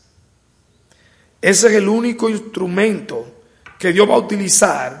Satanás. Ese es el único instrumento que Dios va a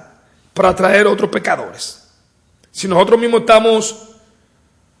utilizar para atraer a otros pecadores. Si nosotros mismos estamos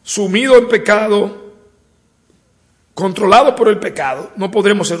sumidos en pecado, controlados por el pecado, no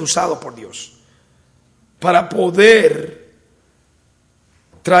podremos ser usados por Dios para poder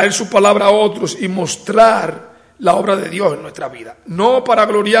traer su palabra a otros y mostrar la obra de Dios en nuestra vida. No para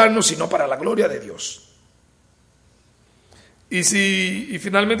gloriarnos, sino para la gloria de Dios. Y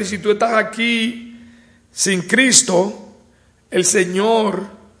finalmente, si tú estás aquí sin Cristo, el Señor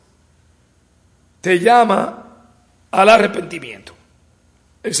te llama al arrepentimiento.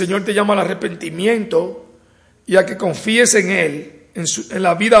 El Señor te llama al arrepentimiento y a que confíes en Él, en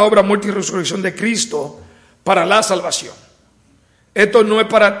la vida, obra, muerte y resurrección de Cristo para la salvación. Esto no es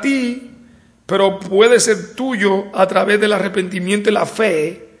para ti, pero puede ser tuyo a través del arrepentimiento y la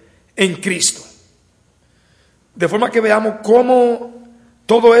fe en Cristo. De forma que veamos cómo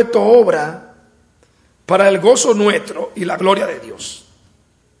todo esto obra para el gozo nuestro y la gloria de Dios.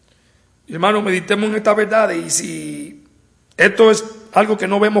 Hermanos, meditemos en esta verdad, y si esto es algo que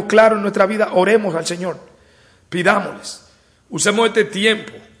no vemos claro en nuestra vida, oremos al Señor, pidámosles, usemos este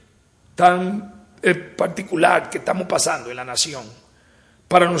tiempo tan particular que estamos pasando en la nación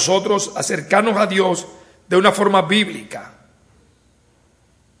para nosotros acercarnos a Dios de una forma bíblica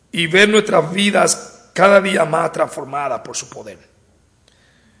y ver nuestras vidas cada día más transformadas por su poder.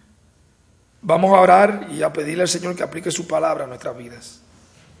 Vamos a orar y a pedirle al Señor que aplique su palabra a nuestras vidas.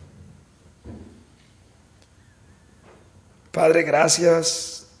 Padre,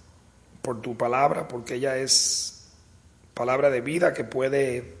 gracias por tu palabra, porque ella es palabra de vida que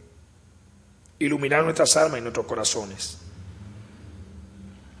puede iluminar nuestras almas y nuestros corazones.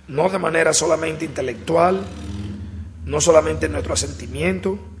 No de manera solamente intelectual, no solamente en nuestro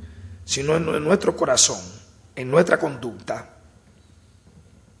sentimiento, sino en nuestro corazón, en nuestra conducta,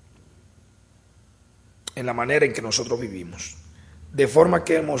 en la manera en que nosotros vivimos. De forma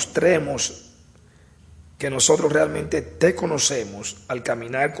que mostremos que nosotros realmente te conocemos al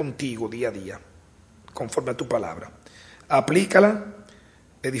caminar contigo día a día, conforme a tu palabra. Aplícala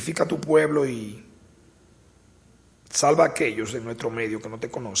edifica tu pueblo y salva a aquellos en nuestro medio que no te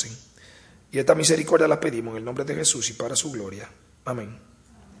conocen. Y esta misericordia la pedimos en el nombre de Jesús y para su gloria. Amén.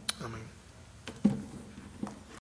 Amén.